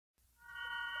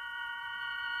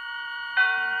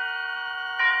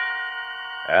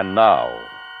And now,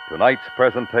 tonight's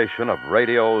presentation of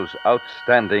radio's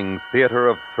outstanding theater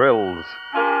of thrills,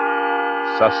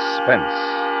 Suspense.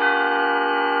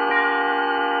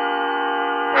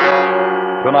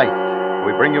 Tonight,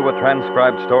 we bring you a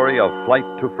transcribed story of Flight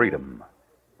to Freedom.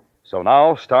 So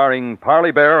now, starring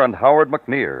Parley Bear and Howard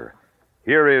McNear,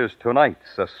 here is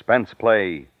tonight's suspense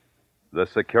play, The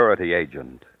Security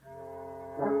Agent.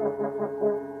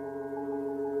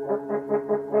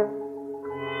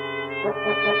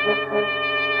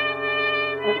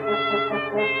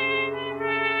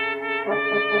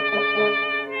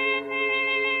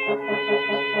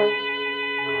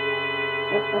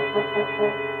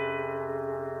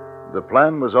 The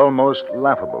plan was almost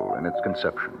laughable in its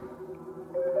conception.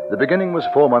 The beginning was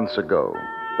 4 months ago.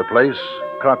 The place,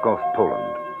 Krakow,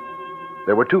 Poland.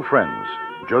 There were two friends,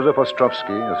 Joseph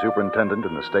Ostrowski, a superintendent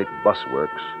in the state bus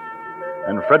works,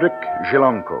 and Frederick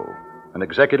Zielonko, an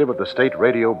executive of the state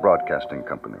radio broadcasting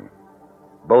company.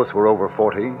 Both were over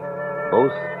 40,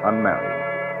 both unmarried.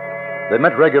 They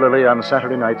met regularly on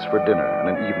Saturday nights for dinner and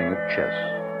an evening of chess.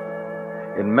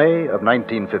 In May of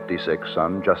 1956,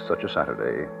 on just such a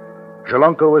Saturday,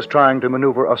 Zielonko was trying to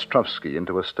maneuver Ostrowski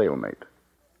into a stalemate.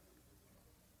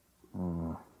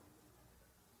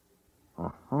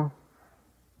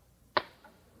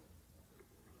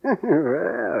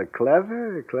 Well,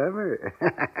 clever.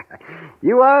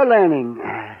 You are learning.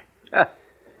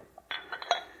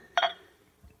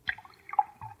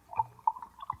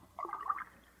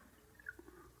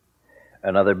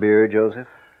 Another beer, Joseph?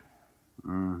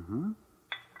 Mm-hmm.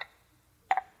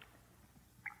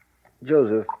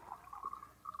 Joseph.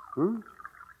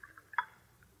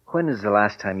 When is the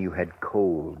last time you had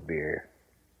cold beer?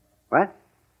 What?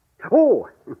 Oh!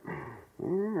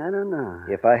 I don't know.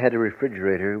 If I had a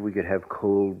refrigerator, we could have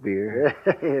cold beer.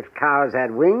 If cows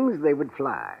had wings, they would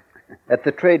fly. At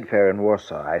the trade fair in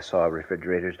Warsaw, I saw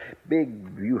refrigerators.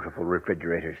 Big, beautiful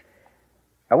refrigerators.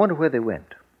 I wonder where they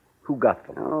went. Who got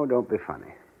them? Oh, don't be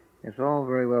funny. It's all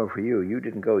very well for you. You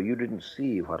didn't go. You didn't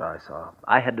see what I saw.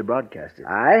 I had to broadcast it.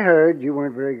 I heard you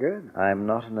weren't very good. I'm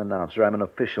not an announcer. I'm an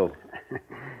official.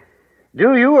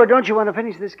 Do you, or don't you want to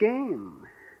finish this game?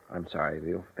 I'm sorry.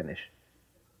 We'll finish.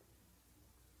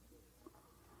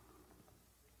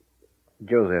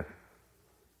 Joseph.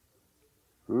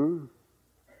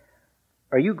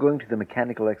 Are you going to the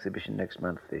mechanical exhibition next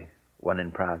month, the one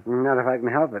in Prague? Not if I can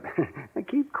help it. Now,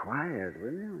 keep quiet,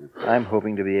 will you? I'm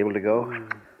hoping to be able to go.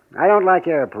 I don't like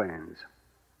airplanes.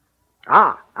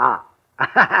 Ah,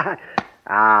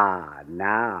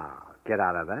 now, get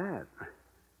out of that.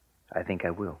 I think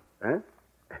I will. Huh?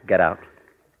 Get out.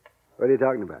 What are you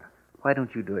talking about? Why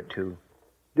don't you do it, too?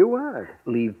 Do what?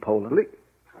 Leave Poland.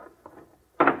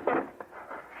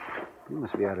 You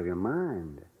must be out of your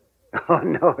mind. Oh,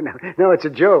 no, it's a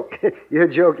joke. You're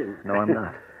joking. No, I'm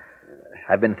not.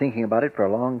 I've been thinking about it for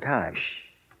a long time. Shh.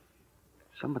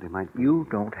 Somebody might... You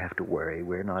don't have to worry.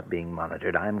 We're not being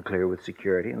monitored. I'm clear with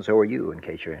security, and so are you, in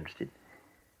case you're interested.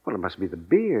 Well, it must be the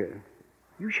beer.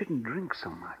 You shouldn't drink so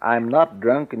much. I'm not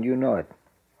drunk, and you know it.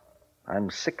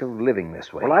 I'm sick of living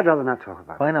this way. Well, I'd rather not talk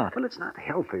about it. Why not? Well, it's not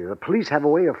healthy. The police have a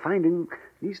way of finding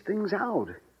these things out.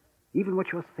 Even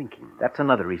what you're thinking. That's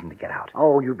another reason to get out.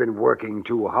 Oh, you've been working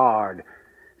too hard.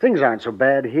 Things aren't so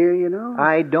bad here, you know.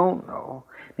 I don't know.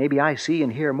 Maybe I see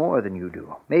and hear more than you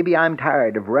do. Maybe I'm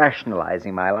tired of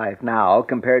rationalizing my life now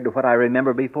compared to what I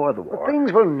remember before the war. Well,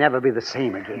 things will never be the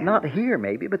same again. Not here,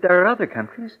 maybe, but there are other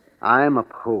countries. I'm a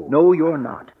Pole. No, you're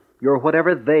not. You're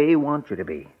whatever they want you to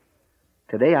be.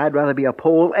 Today, I'd rather be a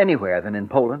Pole anywhere than in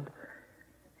Poland.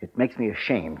 It makes me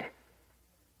ashamed.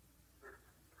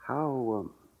 How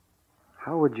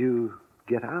would you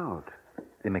get out?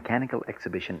 The mechanical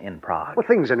exhibition in Prague. Well,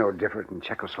 things are no different in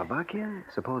Czechoslovakia.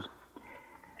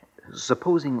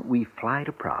 Supposing we fly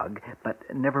to Prague, but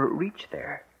never reach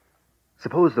there.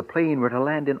 Suppose the plane were to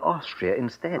land in Austria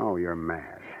instead. Oh, you're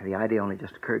mad. The idea only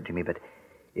just occurred to me, but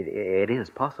it is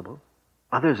possible.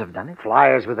 Others have done it.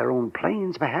 Flyers with their own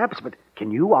planes, perhaps, but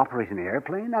can you operate an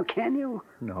airplane? Now, can you?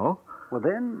 No. Well,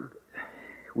 then...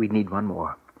 We'd need one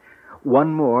more.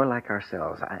 One more like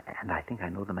ourselves, and I think I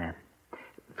know the man.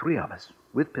 3 of us,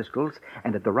 with pistols,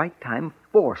 and at the right time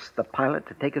force the pilot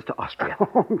to take us to Austria.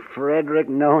 Oh, Frederick,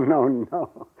 no.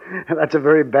 That's a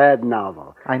very bad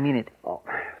novel. I mean it. Oh,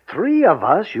 3 of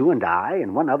us, you and I,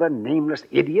 and one other nameless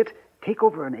idiot, take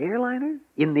over an airliner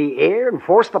in the air and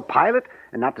force the pilot,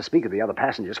 and not to speak of the other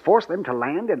passengers, force them to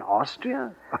land in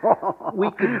Austria?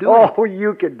 We could do it. Oh,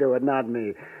 you could do it, not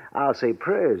me. I'll say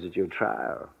prayers at your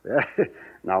trial.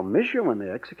 And I'll miss you when they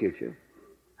execute you.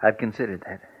 I've considered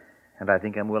that, and I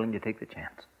think I'm willing to take the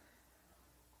chance.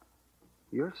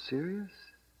 You're serious?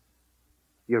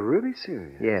 You're really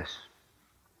serious? Yes.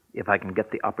 If I can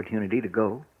get the opportunity to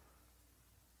go.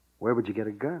 Where would you get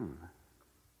a gun?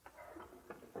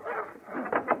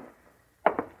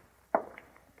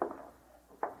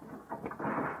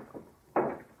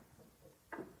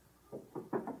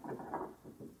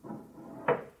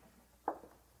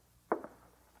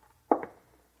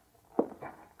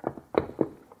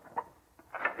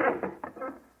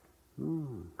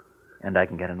 And I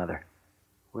can get another.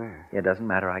 Where? It doesn't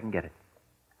matter. I can get it.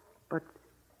 But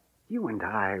you and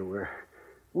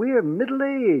we're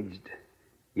middle-aged.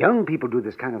 Young people do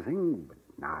this kind of thing, but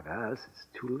not us. It's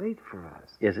too late for us.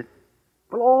 Is it?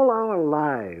 Well, all our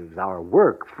lives, our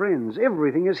work, friends,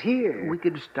 everything is here. We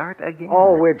could start again.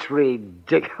 Oh, it's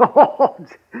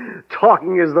ridiculous.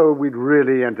 Talking as though we'd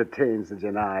really entertain such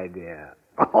an idea.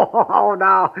 Oh,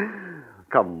 now,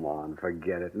 come on,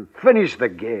 forget it and finish the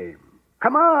game.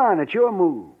 Come on, it's your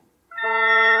move.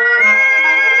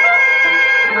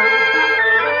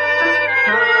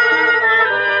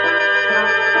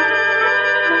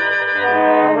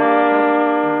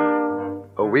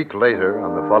 A week later,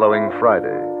 on the following Friday,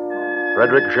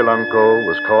 Frederick Zielonko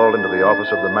was called into the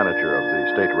office of the manager of the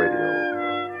state radio.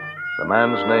 The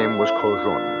man's name was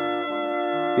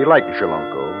Kozhun. He liked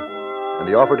Zielonko, and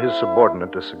he offered his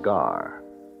subordinate a cigar.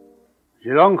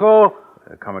 Zielonko?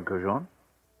 Comrade Kozhun?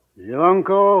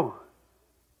 Zielonko,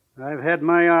 I've had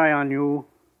my eye on you.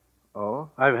 Oh?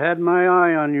 I've had my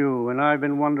eye on you, and I've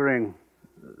been wondering.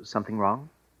 Something wrong?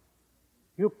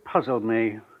 You puzzled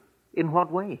me. In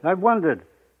what way? I've wondered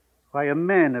why a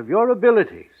man of your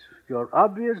abilities, your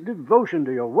obvious devotion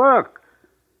to your work,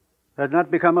 had not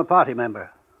become a party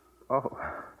member. Oh.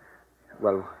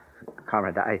 Well,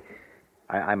 Comrade,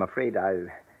 I'm afraid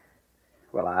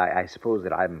I suppose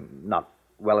that I'm not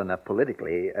well enough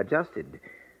politically adjusted.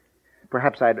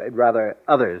 Perhaps I'd rather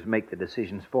others make the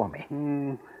decisions for me.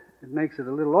 It makes it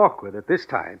a little awkward at this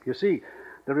time. You see,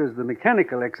 there is the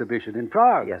mechanical exhibition in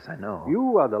Prague. Yes, I know.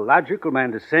 You are the logical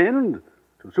man to send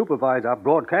to supervise our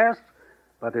broadcasts,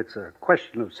 but it's a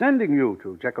question of sending you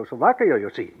to Czechoslovakia, you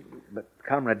see. But,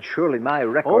 Comrade, surely my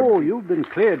record... Oh, you've been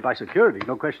cleared by security.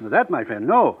 No question of that, my friend.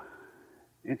 No.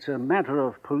 It's a matter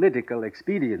of political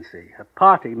expediency. A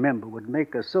party member would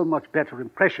make a so much better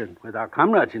impression with our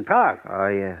comrades in Prague. Ah,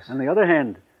 yes. On the other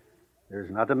hand, there's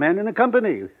not a man in the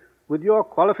company with your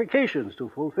qualifications to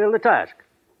fulfill the task.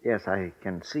 Yes, I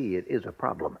can see it is a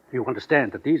problem. You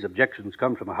understand that these objections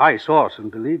come from a high source,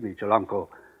 and believe me, Zielonko,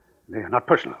 they are not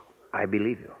personal. I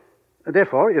believe you.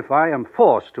 Therefore, if I am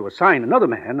forced to assign another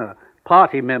man, a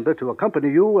party member, to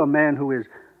accompany you, a man who is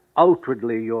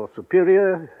outwardly your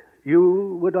superior,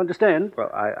 you would understand.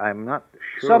 Well, I'm not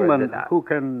sure. Someone who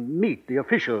can meet the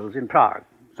officials in Prague.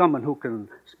 Someone who can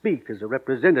speak as a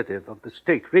representative of the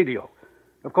state radio.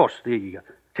 Of course, the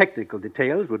technical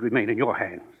details would remain in your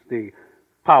hands. The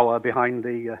power behind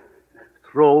the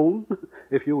throne,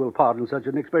 if you will pardon such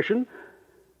an expression.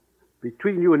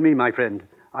 Between you and me, my friend,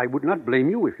 I would not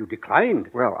blame you if you declined.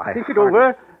 Well, I think it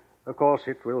over. Of course,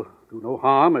 it will do no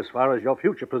harm as far as your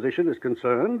future position is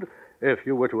concerned if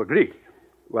you were to agree.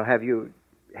 Well,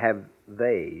 have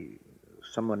they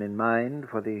someone in mind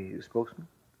for the spokesman?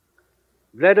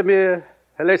 Vladimir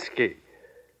Haleski.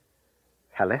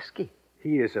 Haleski?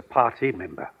 He is a party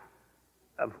member.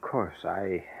 Of course,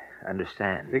 I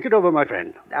understand. Think it over, my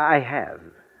friend. I have.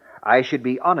 I should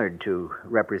be honored to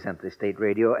represent the state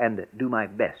radio and do my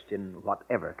best in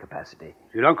whatever capacity.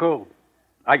 Zielonko,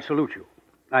 I salute you.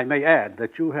 I may add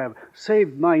that you have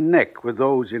saved my neck with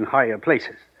those in higher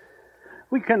places.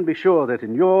 We can be sure that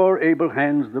in your able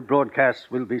hands the broadcasts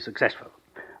will be successful.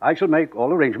 I shall make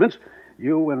all arrangements.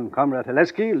 You and Comrade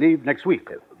Haleski leave next week.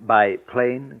 By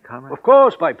plane, Comrade? Of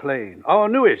course, by plane. Our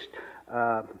newest,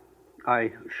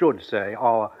 I should say,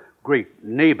 our great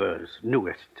neighbor's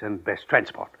newest and best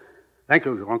transport. Thank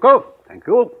you, Zielonko. Thank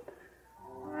you.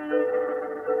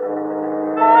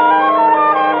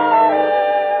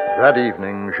 That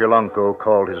evening, Zielonko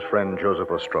called his friend Joseph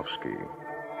Ostrovsky.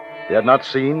 They had not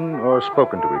seen or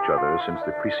spoken to each other since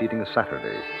the preceding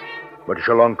Saturday. But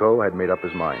Zielonko had made up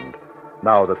his mind,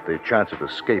 now that the chance of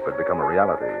escape had become a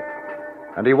reality.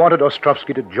 And he wanted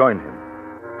Ostrovsky to join him.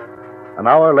 An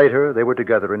hour later, they were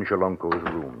together in Zielonko's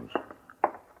rooms.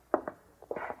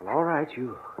 Well, all right,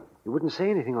 you wouldn't say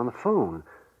anything on the phone.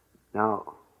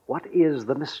 Now, what is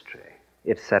the mystery?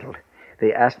 It's settled.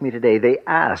 They asked me today. They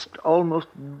asked, almost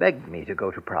begged me to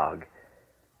go to Prague.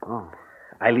 Oh.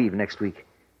 I leave next week.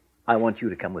 I want you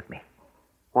to come with me.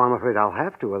 Well, I'm afraid I'll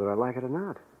have to, whether I like it or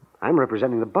not. I'm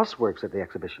representing the bus works at the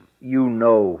exhibition. You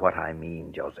know what I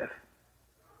mean, Joseph.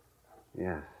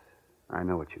 Yes, I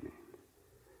know what you mean.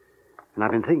 And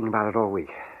I've been thinking about it all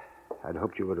week. I'd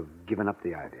hoped you would have given up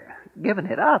the idea. Given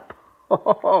it up?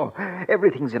 Oh,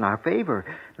 everything's in our favor.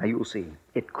 Now, you'll see.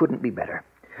 It couldn't be better.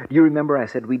 Do you remember I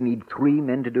said we'd need 3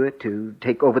 men to do it, to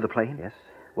take over the plane? Yes.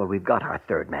 Well, we've got our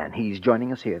 3rd man. He's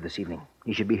joining us here this evening.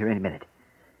 He should be here any minute.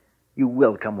 You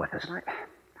will come with us.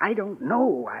 I don't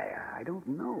know. I don't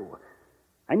know.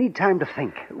 I need time to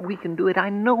think. We can do it. I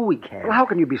know we can. Well, how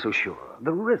can you be so sure?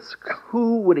 The risks.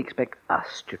 Who would expect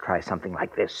us to try something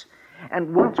like this?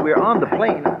 And once we're on the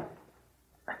plane...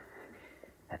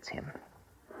 That's him.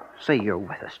 Say you're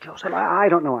with us, Joseph. Well, I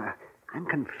don't know. I'm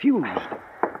confused.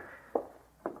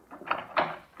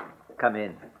 Come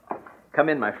in. Come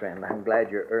in, my friend. I'm glad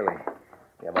you're early.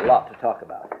 We have a lot to talk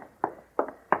about.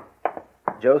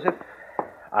 Joseph,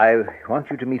 I want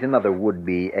you to meet another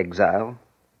would-be exile,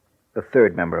 the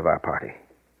 3rd member of our party,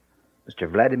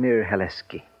 Mr. Vladimir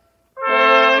Haleski.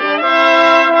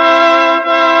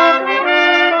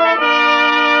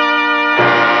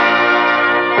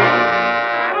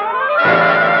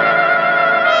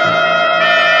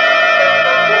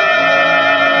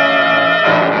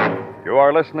 You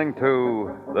are listening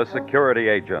to The Security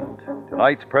Agent,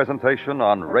 tonight's presentation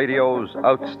on radio's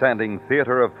outstanding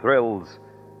theater of thrills,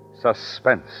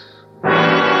 Suspense.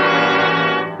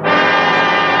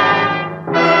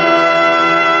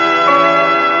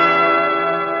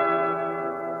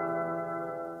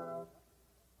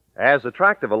 As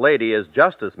attractive a lady as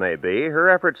Justice may be, her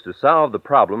efforts to solve the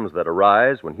problems that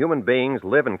arise when human beings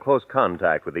live in close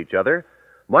contact with each other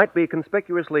might be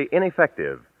conspicuously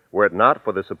ineffective were it not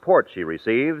for the support she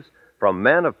receives from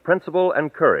men of principle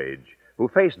and courage who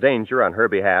face danger on her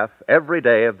behalf every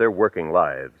day of their working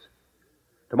lives.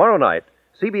 Tomorrow night,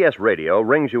 CBS Radio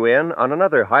rings you in on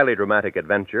another highly dramatic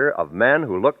adventure of men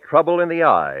who look trouble in the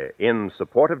eye in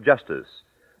support of justice,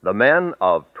 the men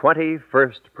of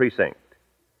 21st Precinct.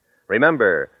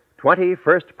 Remember,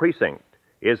 21st Precinct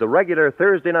is a regular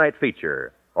Thursday night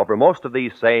feature over most of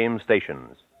these same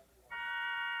stations.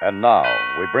 And now,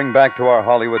 we bring back to our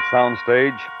Hollywood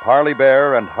soundstage Parley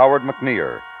Bear and Howard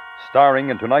McNear, starring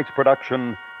in tonight's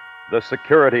production, The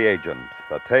Security Agent,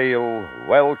 a tale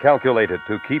well calculated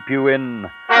to keep you in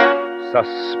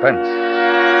suspense.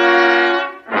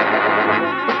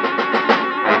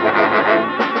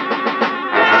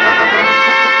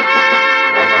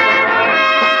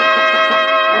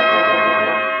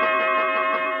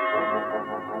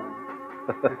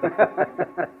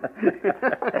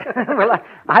 Well,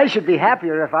 I should be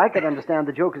happier if I could understand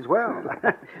the joke as well.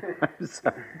 I'm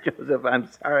sorry, Joseph, I'm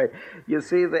sorry. You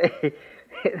see,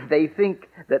 they think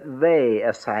that they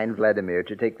assigned Vladimir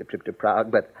to take the trip to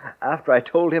Prague, but after I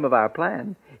told him of our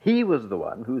plan, he was the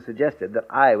one who suggested that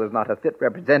I was not a fit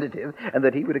representative and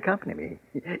that he would accompany me.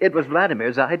 It was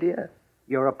Vladimir's idea.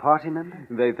 You're a party member?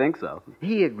 They think so.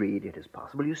 He agreed it is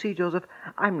possible. You see, Joseph,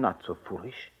 I'm not so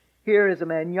foolish. Here is a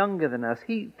man younger than us.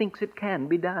 He thinks it can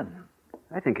be done.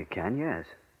 I think it can, yes.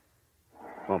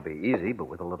 Won't be easy, but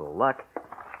with a little luck.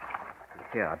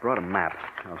 Here, I brought a map.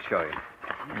 I'll show you.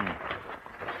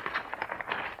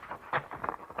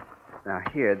 Now,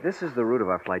 here, this is the route of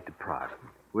our flight to Prague.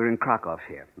 We're in Krakow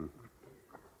here.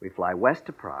 We fly west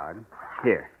to Prague,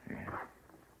 here.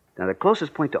 Now, the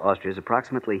closest point to Austria is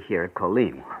approximately here at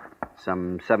Kolin,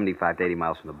 some 75 to 80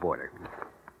 miles from the border.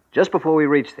 Just before we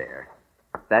reach there,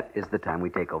 that is the time we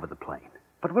take over the plane.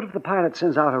 But what if the pilot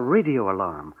sends out a radio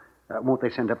alarm? Won't they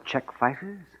send up Czech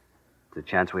fighters? It's a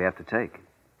chance we have to take.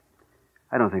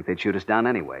 I don't think they'd shoot us down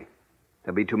anyway.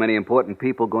 There'll be too many important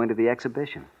people going to the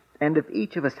exhibition. And if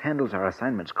each of us handles our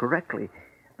assignments correctly,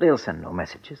 they'll send no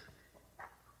messages.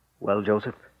 Well,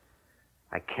 Joseph?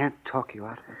 I can't talk you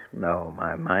out of it. No,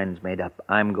 my mind's made up.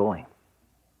 I'm going.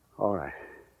 All right.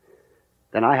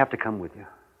 Then I have to come with you.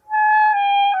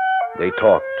 They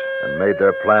talked and made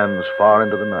their plans far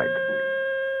into the night.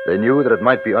 They knew that it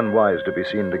might be unwise to be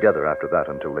seen together after that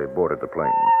until they boarded the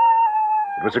plane.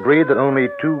 It was agreed that only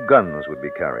 2 guns would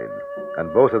be carried,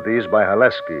 and both of these by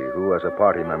Haleski, who, as a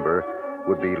party member,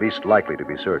 would be least likely to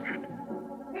be searched.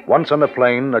 Once on the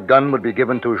plane, a gun would be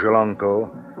given to Zhelonko,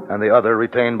 and the other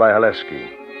retained by Haleski.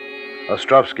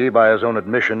 Ostrovsky, by his own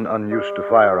admission unused to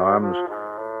firearms,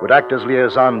 would act as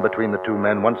liaison between the 2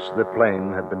 men once the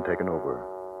plane had been taken over.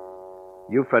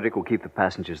 You, Frederick, will keep the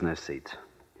passengers in their seats.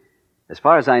 As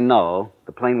far as I know,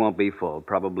 the plane won't be full.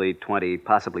 Probably 20,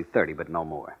 possibly 30, but no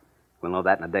more. We'll know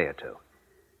that in a day or 2.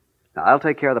 Now, I'll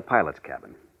take care of the pilot's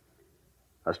cabin.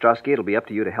 Ostrovsky, it'll be up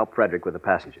to you to help Frederick with the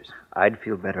passengers. I'd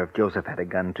feel better if Joseph had a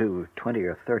gun, too. 20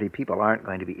 or 30 people aren't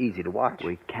going to be easy to watch.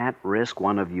 We can't risk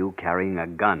one of you carrying a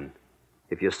gun.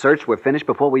 If you search, we're finished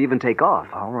before we even take off.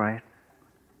 All right.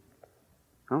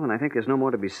 Well, then I think there's no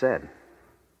more to be said.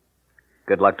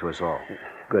 Good luck to us all.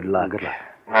 Good luck. Good luck.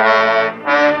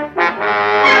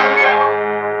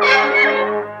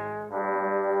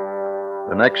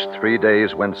 The next 3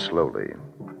 days went slowly.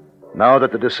 Now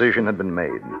that the decision had been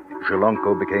made,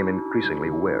 Zielonko became increasingly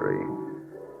wary.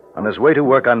 On his way to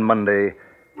work on Monday,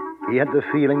 he had the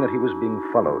feeling that he was being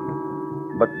followed,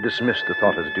 but dismissed the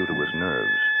thought as due to his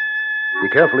nerves. He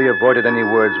carefully avoided any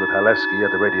words with Haleski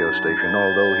at the radio station,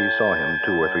 although he saw him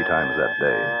 2 or 3 times that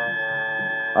day.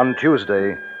 On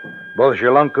Tuesday, both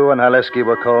Zielonko and Haleski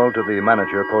were called to the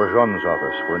manager Korjon's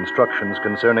office for instructions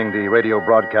concerning the radio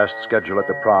broadcast schedule at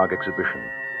the Prague exhibition.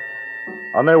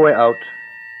 On their way out,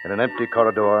 in an empty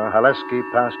corridor, Haleski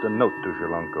passed a note to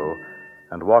Zielonko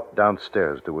and walked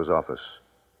downstairs to his office.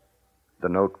 The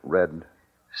note read,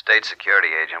 State security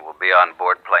agent will be on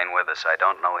board plane with us. I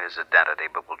don't know his identity,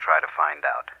 but we'll try to find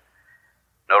out.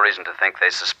 No reason to think they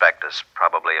suspect us.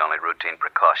 Probably only routine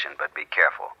precaution, but be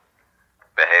careful.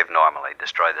 Behave normally.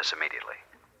 Destroy this immediately.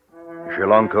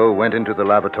 Zielonko went into the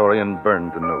lavatory and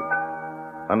burned the note.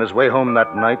 On his way home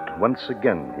that night, once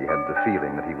again he had the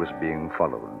feeling that he was being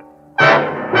followed.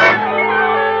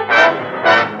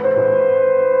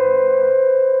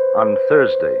 On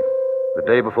Thursday, the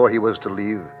day before he was to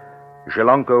leave,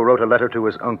 Zielonko wrote a letter to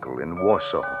his uncle in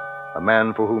Warsaw, a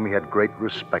man for whom he had great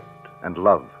respect and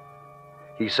love.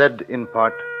 He said, in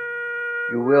part,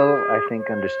 You will, I think,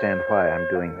 understand why I'm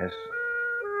doing this.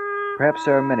 Perhaps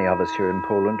there are many of us here in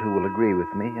Poland who will agree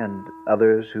with me, and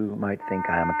others who might think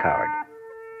I am a coward,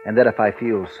 and that if I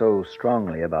feel so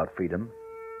strongly about freedom,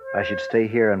 I should stay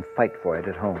here and fight for it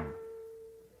at home.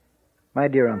 My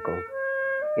dear uncle,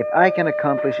 if I can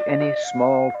accomplish any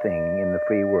small thing in the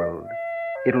free world,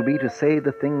 it'll be to say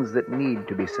the things that need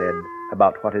to be said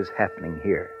about what is happening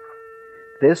here.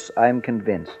 This, I am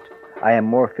convinced, I am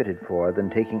more fitted for than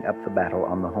taking up the battle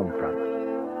on the home front.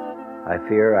 I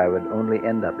fear I would only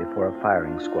end up before a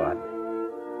firing squad.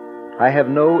 I have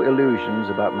no illusions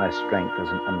about my strength as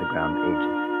an underground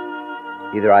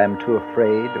agent. Either I am too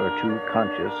afraid or too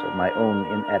conscious of my own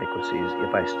inadequacies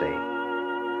if I stay.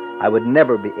 I would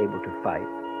never be able to fight.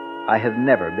 I have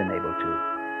never been able to.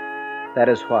 That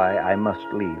is why I must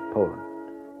leave Poland.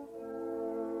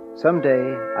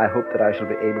 Someday, I hope that I shall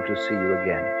be able to see you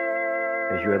again,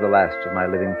 as you are the last of my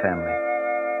living family.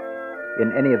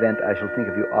 In any event, I shall think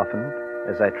of you often,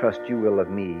 as I trust you will of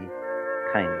me,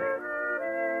 kindly.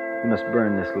 You must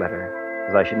burn this letter,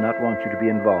 as I should not want you to be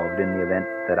involved in the event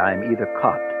that I am either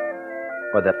caught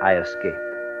or that I escape.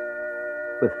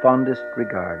 With fondest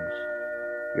regards,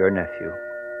 your nephew,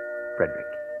 Frederick.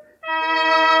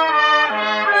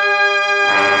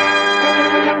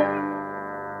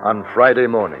 On Friday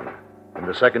morning, in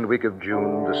the second week of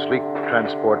June, the sleek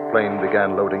transport plane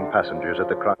began loading passengers at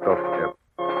the Krakow airport.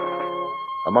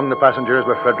 Among the passengers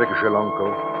were Frederick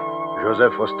Zielonko,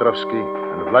 Joseph Ostrovsky,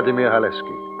 and Vladimir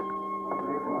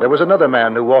Haleski. There was another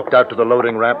man who walked out to the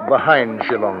loading ramp behind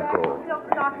Zielonko.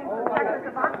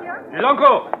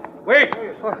 Zielonko, wait!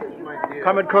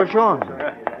 Comrade Korjon.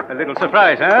 A little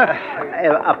surprise, huh?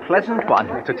 A pleasant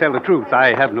one. To tell the truth,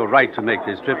 I have no right to make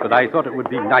this trip, but I thought it would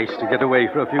be nice to get away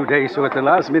for a few days, so at the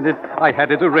last minute, I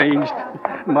had it arranged.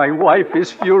 My wife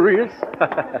is furious.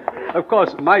 Of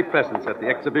course, my presence at the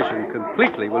exhibition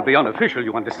completely will be unofficial,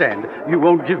 you understand. You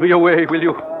won't give me away, will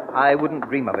you? I wouldn't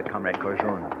dream of it, Comrade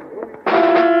Korjon.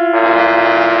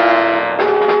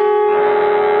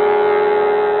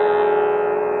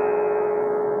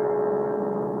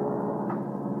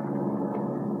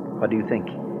 What do you think?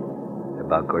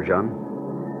 About Korjon?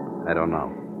 I don't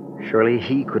know. Surely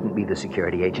he couldn't be the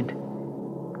security agent.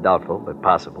 Doubtful, but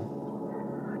possible.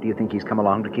 Do you think he's come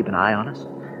along to keep an eye on us?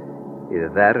 Either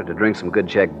that or to drink some good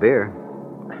Czech beer.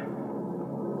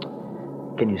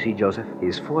 Can you see Joseph?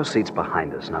 He's 4 seats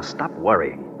behind us. Now stop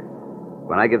worrying.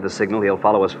 When I give the signal, he'll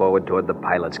follow us forward toward the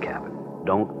pilot's cabin.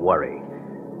 Don't worry.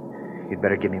 You'd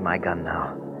better give me my gun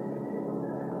now.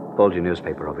 Fold your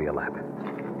newspaper over your lap.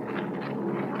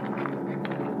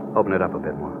 Open it up a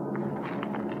bit more.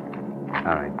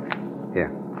 All right.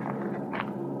 Here.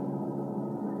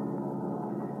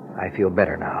 I feel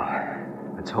better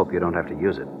now. Let's hope you don't have to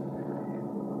use it.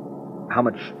 How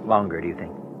much longer do you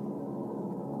think?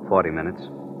 40 minutes.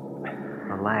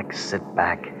 Relax, sit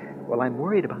back. Well, I'm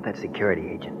worried about that security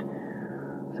agent.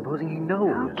 Supposing he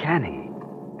knows. How can he?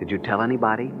 Did you tell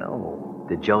anybody? No.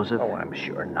 Did Joseph? Oh, I'm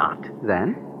sure not.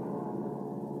 Then?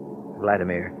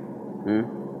 Vladimir.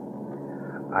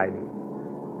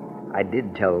 I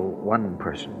did tell one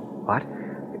person. What?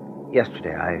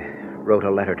 Yesterday, I wrote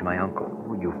a letter to my uncle.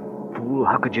 Oh, you fool.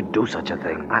 How could you do such a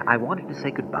thing? I wanted to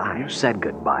say goodbye. You said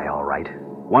goodbye, all right.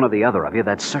 One or the other of you,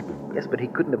 that's certain. Yes, but he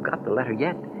couldn't have got the letter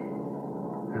yet.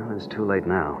 Well, it's too late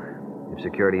now. If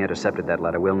security intercepted that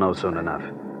letter, we'll know soon enough.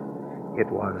 It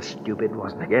was stupid,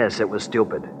 wasn't it? Yes, it was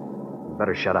stupid. You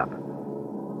better shut up.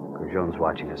 Courgeon's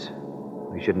watching us.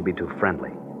 We shouldn't be too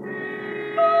friendly.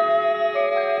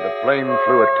 The plane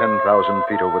flew at 10,000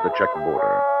 feet over the Czech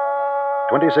border.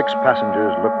 26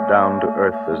 passengers looked down to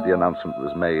earth as the announcement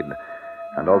was made,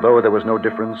 and although there was no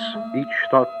difference, each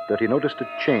thought that he noticed a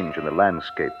change in the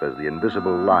landscape as the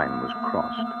invisible line was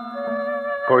crossed.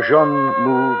 Courgeon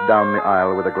moved down the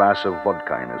aisle with a glass of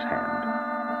vodka in his hand.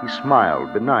 He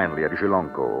smiled benignly at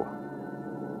Zhelonko,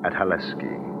 at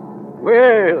Haleski.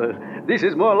 Well, this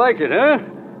is more like it, huh?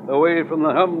 Away from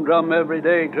the humdrum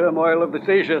everyday turmoil of the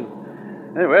station.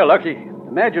 We're lucky.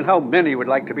 Imagine how many would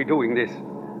like to be doing this.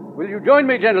 Will you join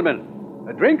me, gentlemen?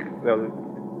 A drink? Well,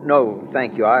 no,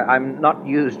 thank you. I'm not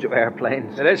used to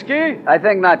airplanes. Zelensky? I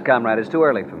think not, comrade. It's too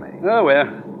early for me. Oh, well,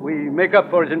 we make up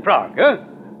for it in Prague, huh?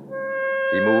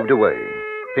 He moved away,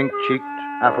 pink-cheeked,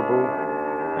 affable,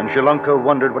 and Zhelonko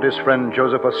wondered what his friend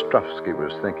Joseph Ostrovsky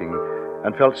was thinking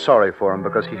and felt sorry for him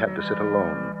because he had to sit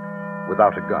alone,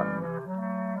 without a gun.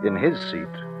 In his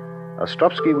seat,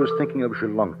 Ostrovsky was thinking of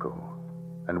Zhelonko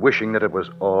and wishing that it was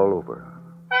all over.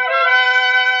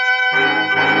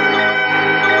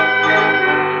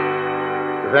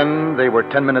 Then they were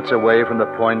 10 minutes away from the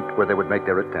point where they would make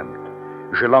their attempt.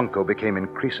 Zhelonko became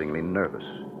increasingly nervous.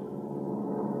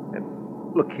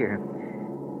 Look here.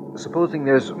 Supposing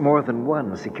there's more than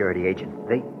one security agent.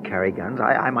 They carry guns.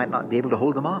 I might not be able to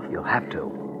hold them off. You'll have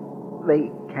to.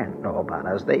 They can't know about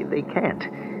us. They can't.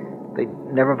 They'd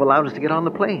never have allowed us to get on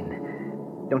the plane.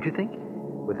 Don't you think?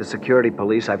 With the security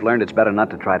police, I've learned it's better not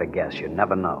to try to guess. You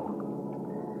never know.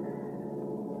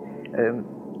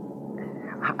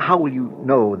 How will you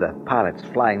know the pilot's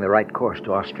flying the right course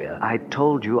to Austria? I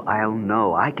told you I'll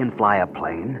know. I can fly a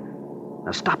plane.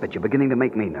 Now stop it. You're beginning to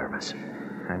make me nervous.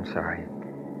 I'm sorry.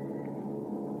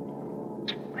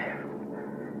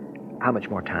 How much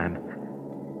more time?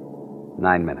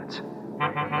 9 minutes.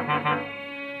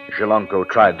 Zhelonko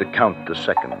tried to count the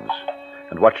seconds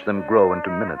and watched them grow into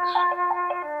minutes.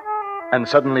 And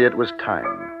suddenly it was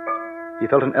time. He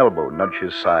felt an elbow nudge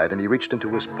his side, and he reached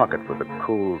into his pocket for the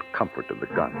cold comfort of the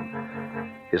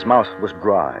gun. His mouth was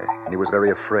dry, and he was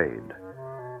very afraid.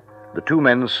 The two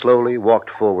men slowly walked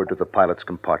forward to the pilot's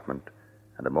compartment,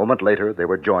 and a moment later they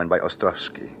were joined by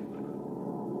Ostrovsky.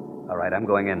 All right, I'm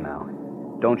going in now.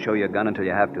 Don't show your gun until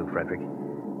you have to, Frederick.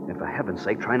 And for heaven's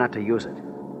sake, try not to use it.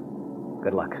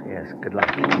 Good luck. Yes, good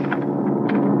luck.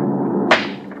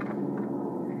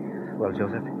 Well,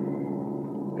 Joseph,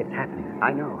 it's happening.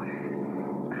 I know.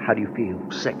 How do you feel?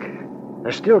 Sick.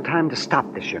 There's still time to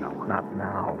stop this, you know. Not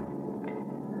now.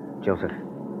 Joseph,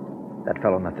 that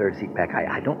fellow in the third seat back,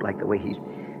 I don't like the way he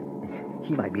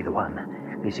might be the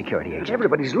one, the security agent.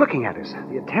 Everybody's looking at us.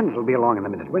 The attendant will be along in a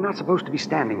minute. We're not supposed to be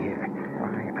standing here.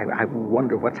 I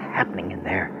wonder what's happening in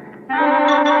there.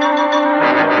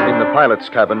 In the pilot's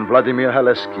cabin, Vladimir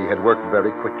Haleski had worked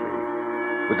very quickly.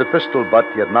 With the pistol butt,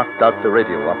 he had knocked out the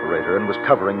radio operator and was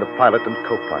covering the pilot and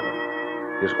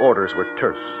co-pilot. His orders were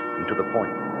terse and to the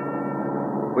point.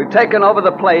 We've taken over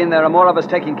the plane. There are more of us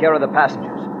taking care of the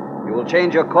passengers. You will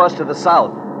change your course to the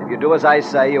south. If you do as I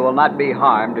say, you will not be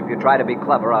harmed. If you try to be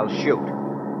clever, I'll shoot.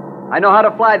 I know how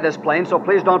to fly this plane, so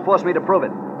please don't force me to prove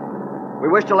it. We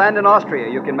wish to land in Austria.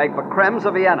 You can make for Krems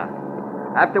or Vienna.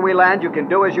 After we land, you can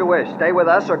do as you wish. Stay with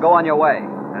us or go on your way.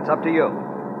 That's up to you.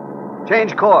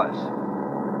 Change course.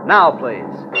 Now,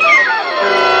 please.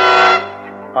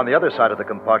 On the other side of the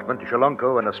compartment,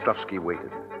 Zhelonko and Ostrovsky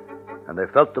waited, and they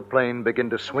felt the plane begin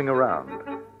to swing around.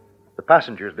 The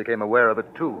passengers became aware of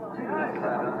it, too.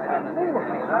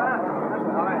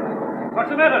 What's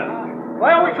the matter?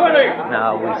 Why are we turning?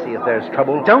 Now we'll see if there's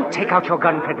trouble. Don't take out your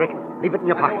gun, Frederick. Leave it in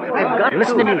your pocket. I've got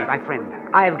Listen to. to me, my friend.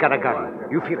 I've got a gun.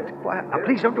 You feel it. Now,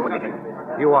 please don't do anything.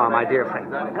 You are my dear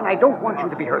friend, and I don't want you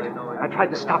to be hurt. I tried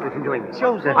to stop you from doing this.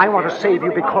 Joseph. I want to save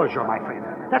you because you're my friend.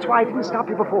 That's why I didn't stop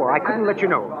you before. I couldn't let you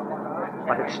know.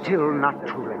 But it's still not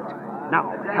too late.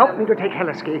 Now, help me to take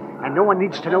Haleski, and no one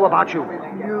needs to know about you.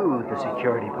 You, the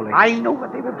security police. I know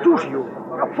what they will do to you.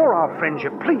 For our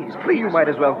friendship, please, please. You might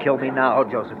as well kill me now,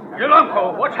 Joseph.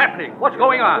 Zhelonko, what's happening? What's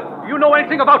going on? Do you know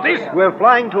anything about this? We're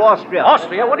flying to Austria.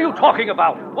 Austria? What are you talking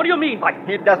about? What do you mean by...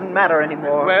 It doesn't matter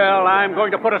anymore. Well, I'm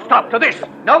going to put a stop to this.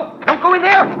 No, don't go in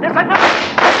there. There's another.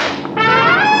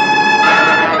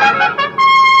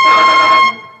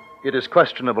 It is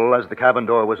questionable, as the cabin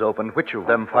door was opened, which of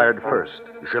them fired first,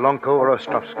 Zhelonko or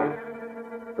Ostrovsky.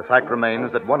 The fact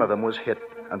remains that one of them was hit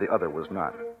and the other was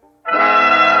not.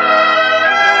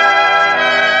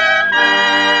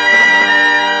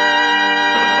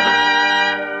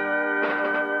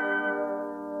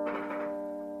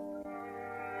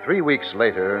 3 weeks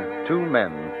later, two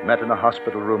men met in a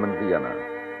hospital room in Vienna.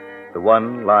 The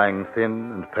one, lying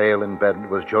thin and pale in bed,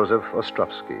 was Joseph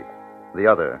Ostrovsky. The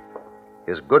other,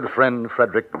 his good friend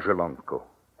Frederick Jelonko.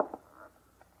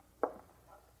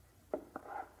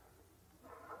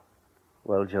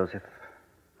 Well, Joseph,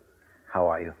 how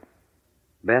are you?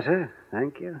 Better,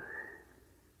 thank you.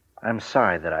 I'm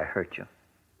sorry that I hurt you.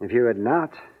 If you had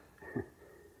not,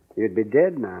 you'd be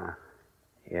dead now.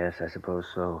 Yes, I suppose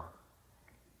so.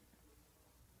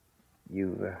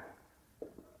 You'll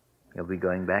be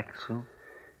going back soon?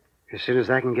 As soon as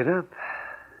I can get up,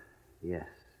 yes.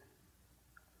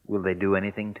 Will they do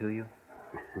anything to you?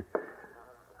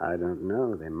 I don't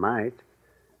know. They might.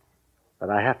 But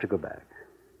I have to go back.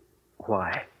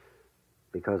 Why?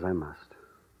 Because I must.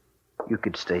 You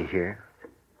could stay here,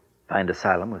 find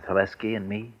asylum with Haleski and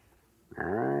me.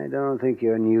 I don't think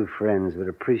your new friends would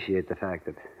appreciate the fact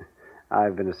that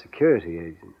I've been a security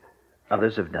agent.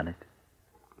 Others have done it.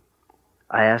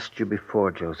 I asked you before,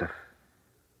 Joseph.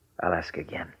 I'll ask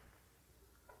again.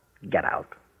 Get out.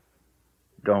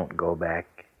 Don't go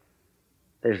back.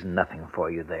 There's nothing for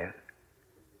you there.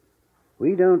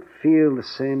 We don't feel the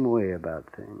same way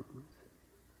about things.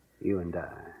 You and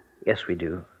I. Yes, we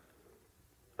do.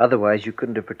 Otherwise, you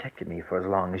couldn't have protected me for as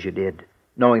long as you did,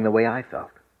 knowing the way I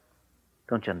felt.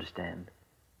 Don't you understand?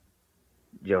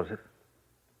 Joseph,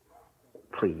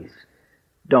 please,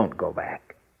 don't go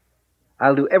back.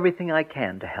 I'll do everything I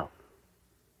can to help.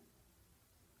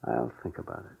 I'll think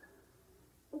about it.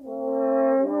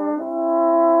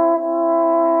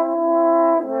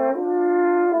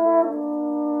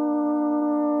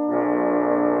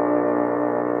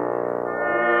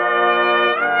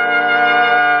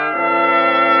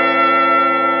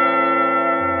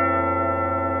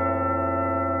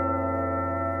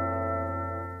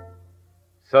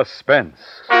 Suspense,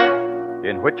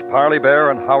 in which Parley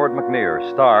Bear and Howard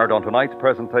McNear starred on tonight's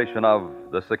presentation of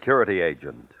The Security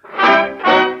Agent.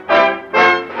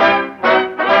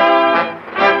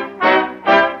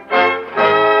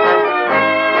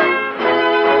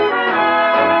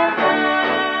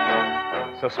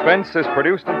 Suspense is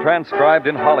produced and transcribed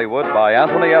in Hollywood by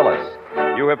Anthony Ellis.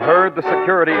 You have heard The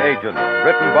Security Agent,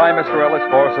 written by Mr. Ellis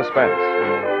for Suspense.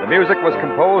 The music was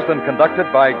composed and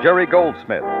conducted by Jerry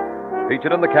Goldsmith.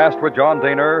 Featured in the cast were John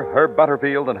Daner, Herb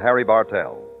Butterfield, and Harry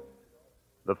Bartell.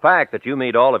 The fact that you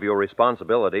meet all of your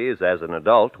responsibilities as an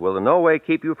adult will in no way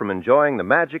keep you from enjoying the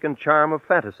magic and charm of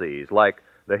fantasies like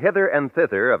The Hither and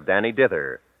Thither of Danny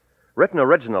Dither. Written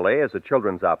originally as a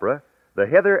children's opera, The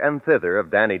Hither and Thither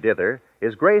of Danny Dither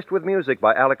is graced with music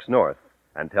by Alex North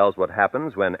and tells what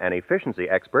happens when an efficiency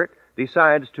expert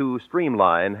decides to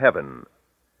streamline heaven.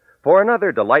 For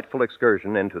another delightful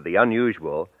excursion into the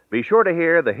unusual, be sure to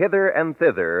hear The Hither and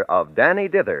Thither of Danny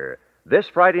Dither this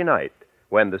Friday night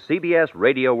when the CBS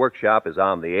Radio Workshop is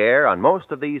on the air on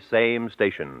most of these same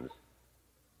stations.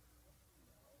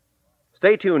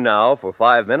 Stay tuned now for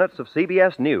 5 minutes of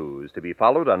CBS News to be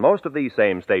followed on most of these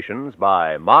same stations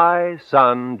by My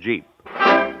Son Jeep.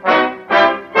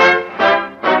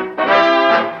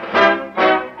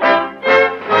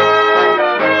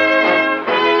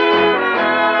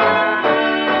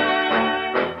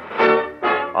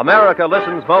 America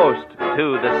listens most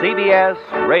to the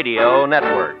CBS Radio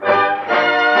Network.